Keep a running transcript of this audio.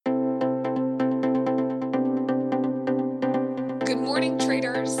Good morning,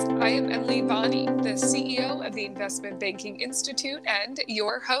 traders. I am Emily Bonney, the CEO of the Investment Banking Institute and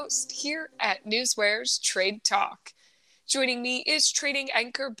your host here at Newsware's Trade Talk. Joining me is trading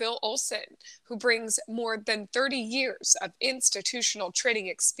anchor Bill Olson, who brings more than 30 years of institutional trading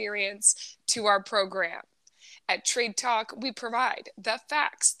experience to our program. At Trade Talk, we provide the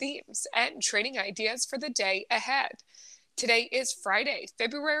facts, themes, and trading ideas for the day ahead. Today is Friday,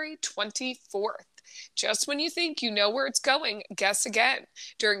 February 24th. Just when you think you know where it's going, guess again.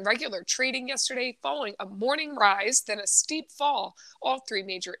 During regular trading yesterday, following a morning rise, then a steep fall, all three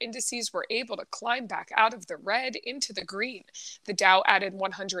major indices were able to climb back out of the red into the green. The Dow added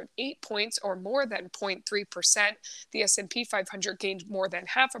 108 points, or more than 0.3%. The S&P 500 gained more than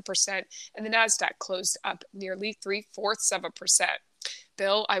 0.5%, and the Nasdaq closed up nearly 0.75%.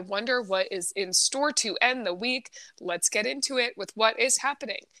 Bill, I wonder what is in store to end the week. Let's get into it with what is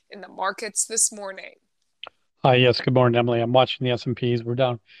happening in the markets this morning. Yes, good morning, Emily. I'm watching the S&Ps. We're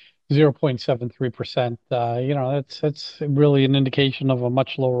down 0.73%. That's really an indication of a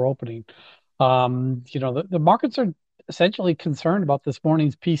much lower opening. The markets are essentially concerned about this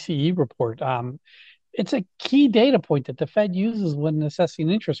morning's PCE report. It's a key data point that the Fed uses when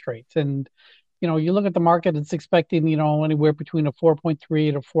assessing interest rates. And you look at the market, it's expecting, anywhere between a 4.3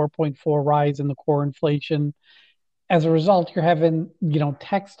 and a 4.4 rise in the core inflation. As a result, you're having,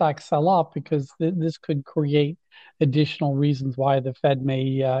 tech stocks sell off because this could create additional reasons why the Fed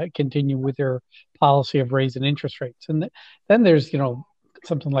may continue with their policy of raising interest rates. And then there's,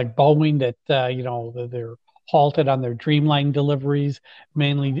 something like Boeing that, they're halted on their Dreamline deliveries,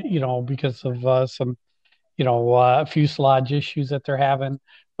 mainly, because of some fuselage issues that they're having.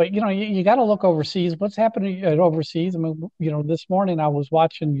 But you got to look overseas. What's happening at overseas? I mean, this morning I was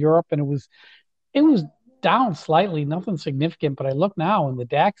watching Europe, and it was down slightly, nothing significant. But I look now, and the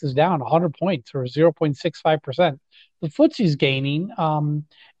DAX is down 100 points, or 0.65%. The FTSE's gaining.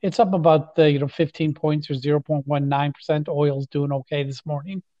 It's up about 15 points, or 0.19%. Oil's doing okay this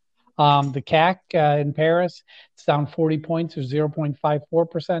morning. The CAC in Paris, it's down 40 points, or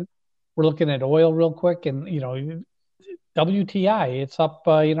 0.54%. We're looking at oil real quick, and WTI, it's up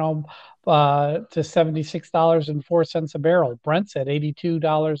to $76.04 a barrel. Brent's at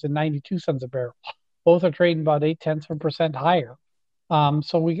 $82.92 a barrel. Both are trading about 0.8% higher.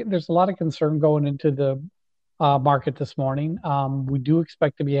 There's a lot of concern going into the market this morning. We do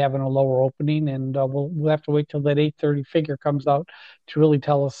expect to be having a lower opening, and we'll have to wait till that 8:30 figure comes out to really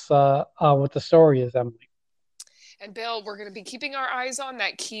tell us what the story is, Emily. And Bill, we're going to be keeping our eyes on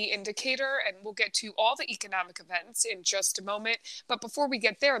that key indicator, and we'll get to all the economic events in just a moment. But before we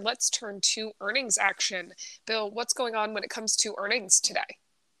get there, let's turn to earnings action. Bill, what's going on when it comes to earnings today?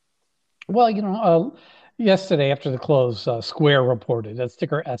 Well, yesterday after the close, Square reported, that's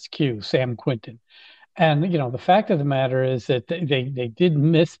ticker SQ, Sam Quinton. And, the fact of the matter is that they did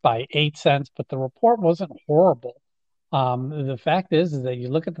miss by 8 cents, but the report wasn't horrible. The fact is that you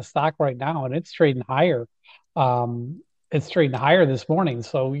look at the stock right now, and it's trading higher. It's trading higher this morning.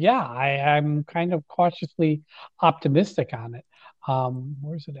 So yeah, I'm kind of cautiously optimistic on it.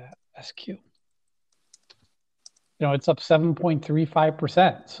 Where's it at? SQ. It's up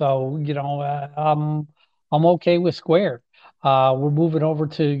 7.35%. So, I'm okay with Square. We're moving over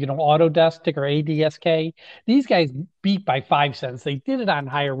to, Autodesk, ticker ADSK. These guys beat by 5 cents. They did it on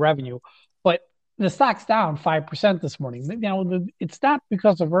higher revenue, but the stock's down 5% this morning. It's not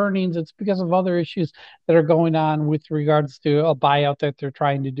because of earnings. It's because of other issues that are going on with regards to a buyout that they're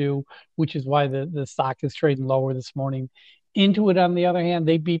trying to do, which is why the stock is trading lower this morning. Intuit, on the other hand,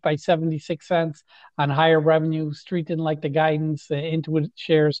 they beat by 76 cents on higher revenue. Street didn't like the guidance. Intuit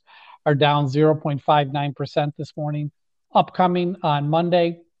shares are down 0.59% this morning. Upcoming on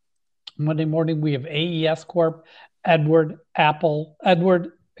Monday morning, we have AES Corp, Apple,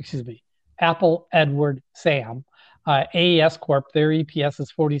 Edward, Sam. AES Corp, their EPS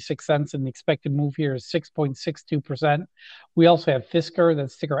is 46 cents, and the expected move here is 6.62%. We also have Fisker,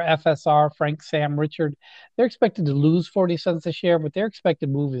 that's ticker FSR, Frank, Sam, Richard. They're expected to lose 40 cents a share, but their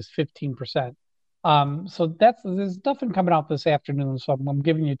expected move is 15%. So there's nothing coming out this afternoon, so I'm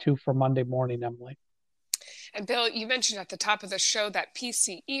giving you two for Monday morning, Emily. And Bill, you mentioned at the top of the show that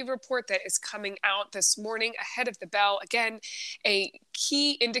PCE report that is coming out this morning ahead of the bell. Again, a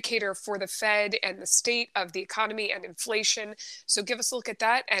key indicator for the Fed and the state of the economy and inflation. So give us a look at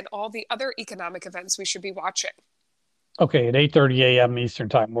that and all the other economic events we should be watching. Okay, at 8:30 a.m. Eastern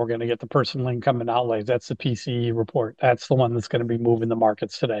time, we're going to get the personal income and outlays. That's the PCE report. That's the one that's going to be moving the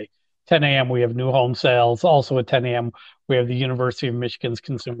markets today. 10 a.m., we have new home sales. Also at 10 a.m., we have the University of Michigan's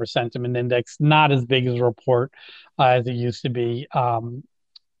Consumer Sentiment Index. Not as big as a report as it used to be.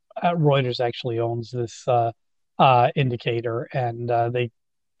 Reuters actually owns this indicator, and they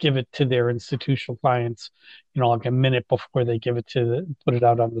give it to their institutional clients, like a minute before they put it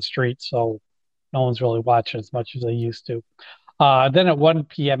out on the street. So no one's really watching as much as they used to. Then at 1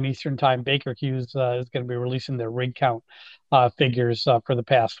 p.m. Eastern Time, Baker Hughes is going to be releasing their rig count figures for the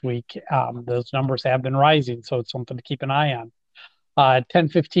past week. Those numbers have been rising, so it's something to keep an eye on. At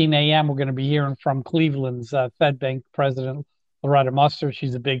 10:15 a.m., we're going to be hearing from Cleveland's Fed Bank President Loretta Muster.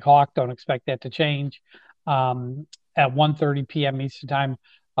 She's a big hawk. Don't expect that to change. At 1:30 p.m. Eastern Time,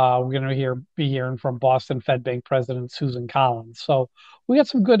 we're going to be hearing from Boston Fed Bank President Susan Collins. So we got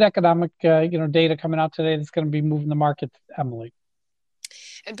some good economic, data coming out today that's going to be moving the market, Emily.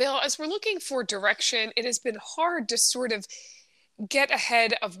 And Bill, as we're looking for direction, it has been hard to sort of get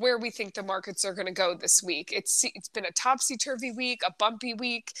ahead of where we think the markets are going to go this week. It's been a topsy-turvy week, a bumpy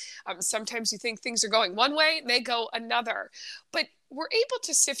week. Sometimes you think things are going one way, and they go another. But we're able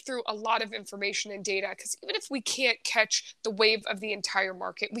to sift through a lot of information and data because even if we can't catch the wave of the entire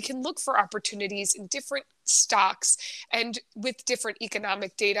market, we can look for opportunities in different stocks and with different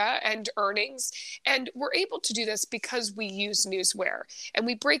economic data and earnings. And we're able to do this because we use Newsware and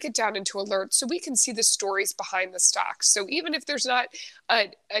we break it down into alerts so we can see the stories behind the stocks. So even if there's not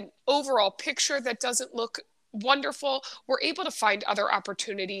an overall picture that doesn't look wonderful, we're able to find other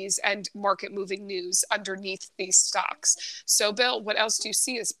opportunities and market moving news underneath these stocks. So Bill, what else do you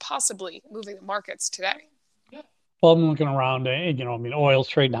see as possibly moving the markets today? Well, I'm looking around, oil's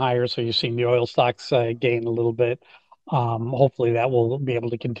trading higher, so you're seeing the oil stocks gain a little bit. Hopefully that will be able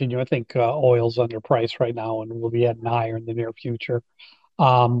to continue. I think oil's underpriced right now and will be heading higher in the near future.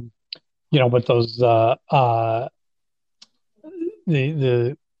 But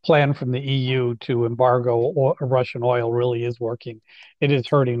the plan from the EU to embargo Russian oil really is working. It is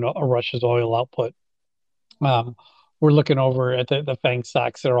hurting Russia's oil output. We're looking over at the FANG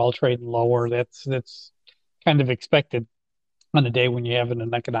stocks that are all trading lower. That's kind of expected on a day when you have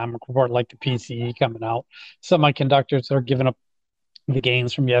an economic report like the PCE coming out. Semiconductors are giving up the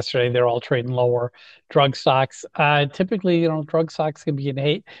gains from yesterday. They're all trading lower. Drug stocks, typically, drug stocks can be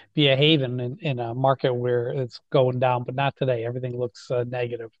a haven in a market where it's going down, but not today. Everything looks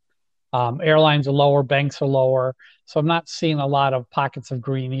negative. Airlines are lower, banks are lower. So I'm not seeing a lot of pockets of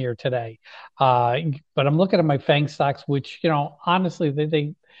green here today. But I'm looking at my FANG stocks, which, honestly,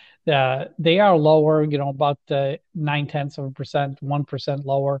 they are lower, about 0.9%, 1%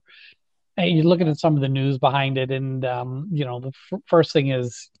 lower. And you're looking at some of the news behind it. And, the first thing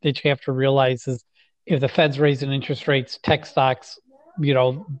is that you have to realize is if the Fed's raising interest rates, tech stocks,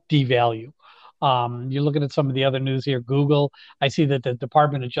 devalue. You're looking at some of the other news here. Google, I see that the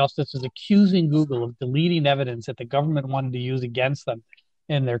Department of Justice is accusing Google of deleting evidence that the government wanted to use against them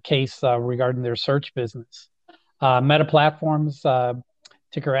in their case regarding their search business. Meta Platforms,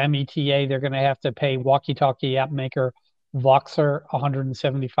 ticker META, they're going to have to pay walkie-talkie app maker Voxer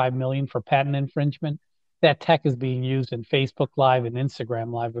 $175 million for patent infringement. That tech is being used in Facebook Live and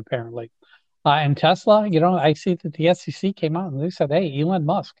Instagram Live, apparently. And Tesla, I see that the SEC came out and they said, hey, Elon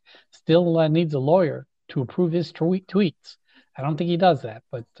Musk still needs a lawyer to approve his tweets. I don't think he does that,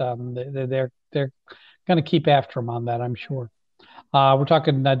 but they're going to keep after him on that, I'm sure. We're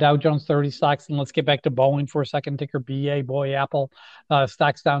talking Dow Jones 30 stocks, and let's get back to Boeing for a second. Ticker BA, boy, Apple.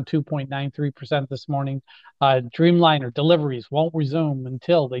 Stocks down 2.93% this morning. Dreamliner deliveries won't resume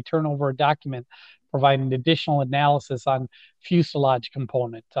until they turn over a document providing additional analysis on fuselage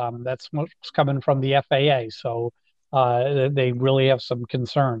component. That's what's coming from the FAA, so they really have some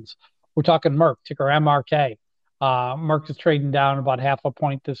concerns. We're talking Merck, ticker MRK. Merck is trading down about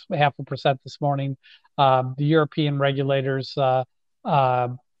 0.5% this morning. The European regulators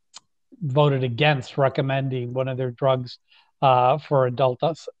voted against recommending one of their drugs for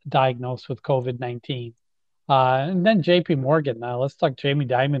adults diagnosed with COVID-19. And then JP Morgan. Now let's talk Jamie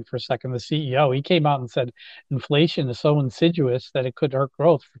Dimon for a second, the CEO. He came out and said inflation is so insidious that it could hurt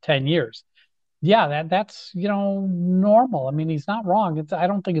growth for 10 years. Yeah, that's normal. I mean, he's not wrong. I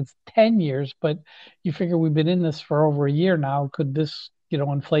don't think it's 10 years, but you figure we've been in this for over a year now. Could this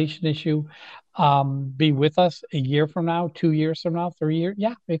inflation issue be with us a year from now, 2 years from now, 3 years?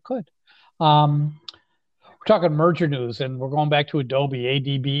 Yeah, it could. We're talking merger news, and we're going back to Adobe,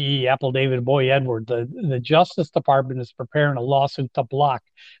 ADBE, Apple, David Boy Edward. The Justice Department is preparing a lawsuit to block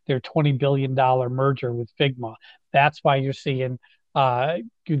their $20 billion merger with Figma. That's why you're seeing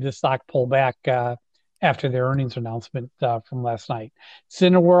the stock pull back after their earnings announcement from last night.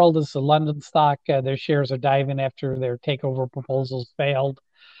 Cineworld is the London stock. Their shares are diving after their takeover proposals failed.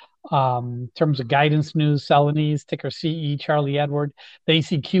 In terms of guidance news, Celanese, ticker CE, Charlie Edward, they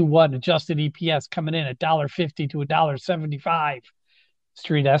see Q1 adjusted EPS coming in at $1.50 to $1.75.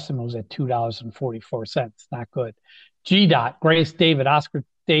 Street estimate was at $2.44. Not good. GDOT, Grace David Oscar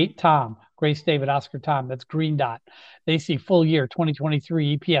Tom, Grace David Oscar Tom. That's Green Dot. They see full year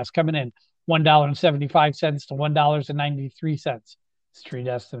 2023 EPS coming in $1.75 to $1.93. Street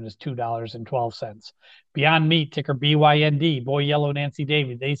estimate is $2.12. Beyond Meat, ticker BYND, Boy Yellow Nancy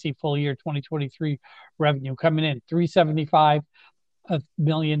David. They see full year 2023 revenue coming in 375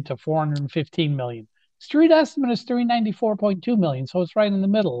 million to 415 million. Street estimate is 394.2 million, so it's right in the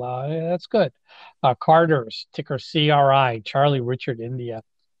middle. That's good. Carter's, ticker CRI, Charlie Richard India.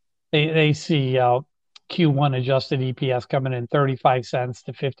 They see Q1 adjusted EPS coming in 35 cents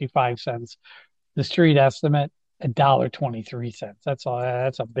to 55 cents. The street estimate $1.23. That's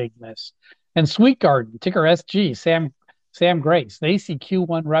a big miss. And Sweet Garden, ticker SG, Sam Grace. They see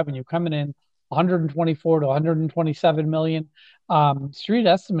Q1 revenue coming in 124 to 127 million. Street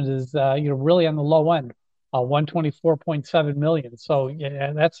estimate is really on the low end, 124.7 million. So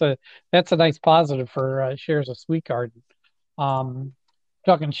yeah, that's a nice positive for shares of Sweet Garden.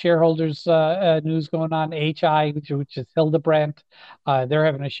 Talking shareholders news going on. HI, which is Hildebrandt, they're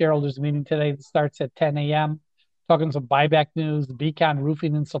having a shareholders meeting today that starts at 10 a.m. Talking some buyback news. Beacon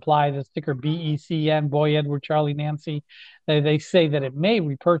Roofing and Supply, the ticker BECN, Boy Edward Charlie Nancy. They say that it may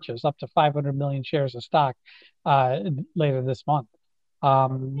repurchase up to 500 million shares of stock later this month.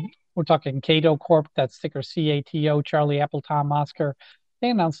 We're talking Cato Corp, that's ticker CATO, Charlie Apple Tom Oscar.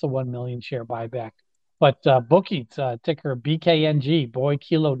 They announced a 1 million share buyback. But Bookies, ticker BKNG, Boy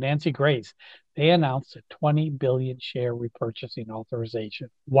Kilo Nancy Grace, they announced a 20 billion share repurchasing authorization.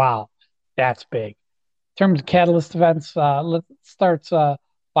 Wow, that's big. In terms of catalyst events, let's start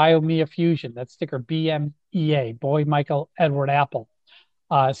Biomea Fusion. That's ticker BMEA, Boy Michael Edward Apple.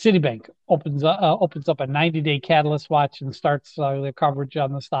 Citibank opens up a 90-day catalyst watch and starts the coverage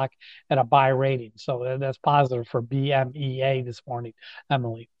on the stock at a buy rating. So that's positive for BMEA this morning,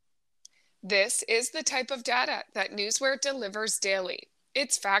 Emily. This is the type of data that Newsware delivers daily.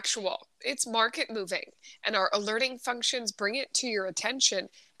 It's factual, it's market moving, and our alerting functions bring it to your attention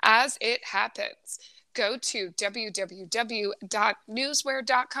as it happens. Go to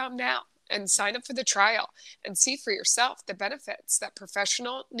www.newsware.com now and sign up for the trial and see for yourself the benefits that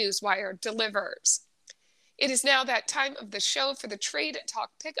professional Newswire delivers. It is now that time of the show for the Trade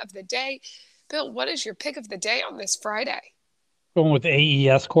Talk pick of the day. Bill, what is your pick of the day on this Friday? Going with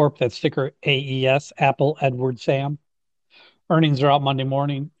AES Corp, that's ticker AES, Apple Edward Sam. Earnings are out Monday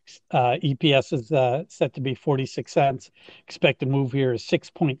morning. EPS is set to be 46 cents. Expected move here is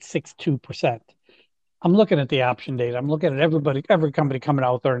 6.62%. I'm looking at the option data. I'm looking at every company coming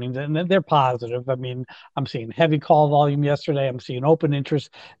out with earnings, and they're positive. I mean, I'm seeing heavy call volume yesterday. I'm seeing open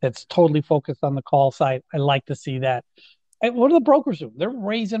interest that's totally focused on the call side. I like to see that. And what do the brokers do? They're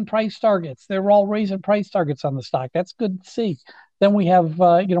raising price targets. They're all raising price targets on the stock. That's good to see. Then we have,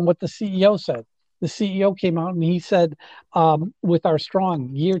 what the CEO said. The CEO came out and he said, with our strong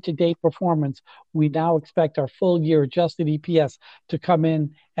year-to-date performance, we now expect our full-year adjusted EPS to come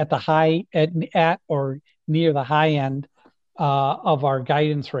in at or near the high end of our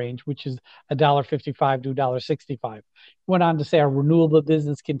guidance range, which is $1.55 to $1.65. Went on to say our renewable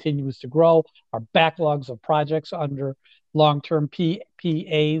business continues to grow. Our backlogs of projects under long-term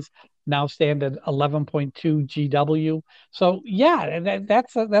PPAs now stand at 11.2 GW. So yeah,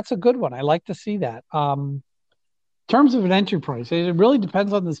 that's a good one. I like to see that. In terms of an entry price, it really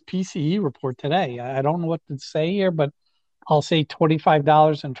depends on this PCE report today. I don't know what to say here, but I'll say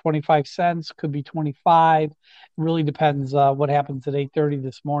 $25.25, could be 25. It really depends what happens at 8:30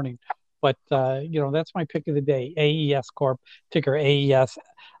 this morning. But that's my pick of the day. AES Corp, ticker AES,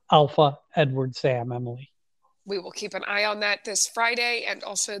 Alpha Edward Sam, Emily. We will keep an eye on that this Friday and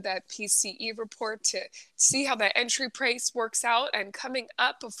also that PCE report to see how that entry price works out. And coming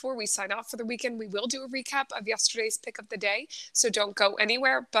up before we sign off for the weekend, we will do a recap of yesterday's pick of the day. So don't go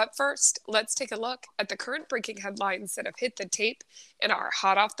anywhere. But first, let's take a look at the current breaking headlines that have hit the tape in our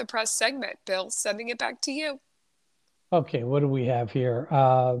hot off the press segment. Bill, sending it back to you. Okay, what do we have here?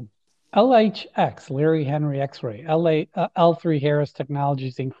 LHX, Larry Henry X-Ray. L3 Harris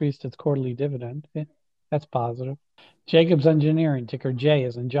Technologies increased its quarterly dividend. That's positive. Jacobs Engineering, ticker J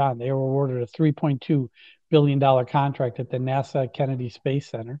as in John, they were awarded a $3.2 billion contract at the NASA Kennedy Space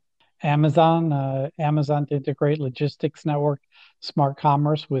Center. Amazon to integrate logistics network smart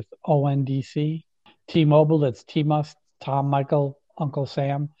commerce with ONDC. T-Mobile, that's T-Must, Tom, Michael, Uncle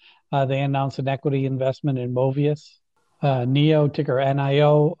Sam. They announced an equity investment in Movius. NIO, ticker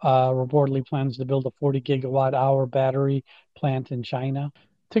NIO, reportedly plans to build a 40 gigawatt hour battery plant in China.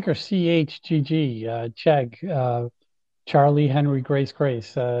 Ticker CHGG, Chegg, Charlie Henry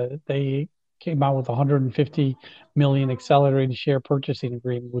Grace. They came out with 150 million accelerated share purchasing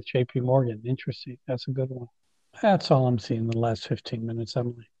agreement with JP Morgan. Interesting. That's a good one. That's all I'm seeing in the last 15 minutes,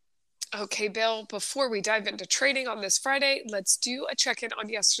 Emily. Okay, Bill, before we dive into trading on this Friday, let's do a check in on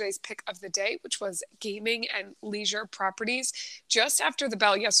yesterday's pick of the day, which was gaming and leisure properties. Just after the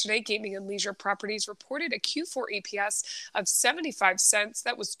bell yesterday, gaming and leisure properties reported a Q4 EPS of 75 cents.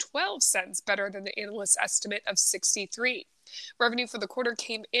 That was 12 cents better than the analyst estimate of 63. Revenue for the quarter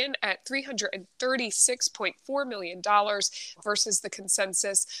came in at $336.4 million versus the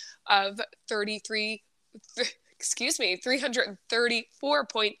consensus of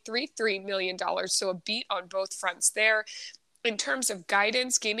 $334.33 million. So a beat on both fronts there. In terms of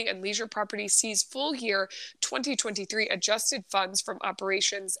guidance, gaming and leisure property sees full year 2023 adjusted funds from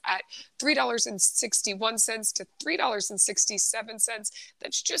operations at $3.61 to $3.67.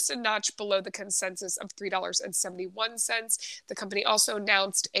 That's just a notch below the consensus of $3.71. The company also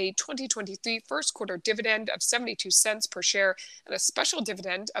announced a 2023 first quarter dividend of 72 cents per share and a special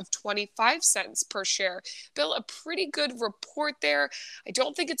dividend of 25 cents per share. Bill, a pretty good report there. I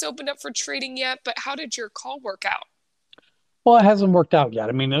don't think it's opened up for trading yet, but how did your call work out? Well, it hasn't worked out yet.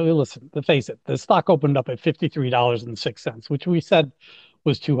 I mean, listen, to face it, the stock opened up at $53.06, which we said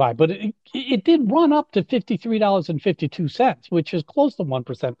was too high, but it did run up to $53.52, which is close to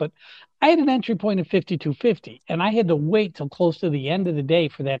 1%. But I had an entry point of 52.50, and I had to wait till close to the end of the day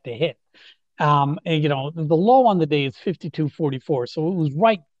for that to hit. And the low on the day is 52.44, so it was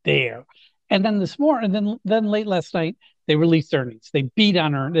right there. And then this morning, and then late last night, they released earnings. They beat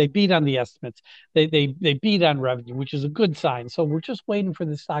on the estimates. They beat on revenue, which is a good sign. So we're just waiting for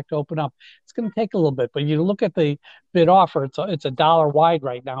the stock to open up. It's going to take a little bit, but you look at the bid offer. It's a dollar wide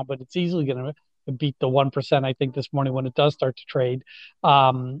right now, but it's easily going to beat the 1%. I think this morning when it does start to trade.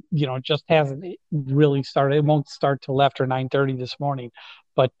 It just hasn't really started. It won't start till after 9:30 this morning.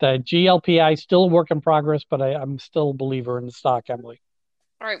 But GLPI still a work in progress, but I'm still a believer in the stock, Emily.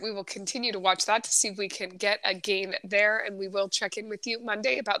 All right, we will continue to watch that to see if we can get a gain there, and we will check in with you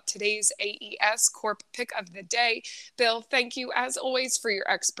Monday about today's AES Corp pick of the day. Bill, thank you as always for your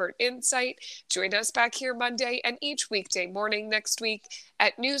expert insight. Join us back here Monday and each weekday morning next week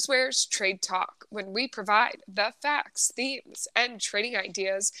at Newsware's Trade Talk, when we provide the facts, themes, and trading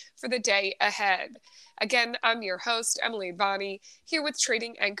ideas for the day ahead. Again, I'm your host, Emily Bonney, here with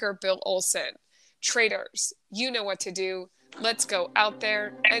trading anchor Bill Olson. Traders, you know what to do. Let's go out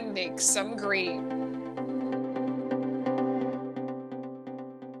there and make some green.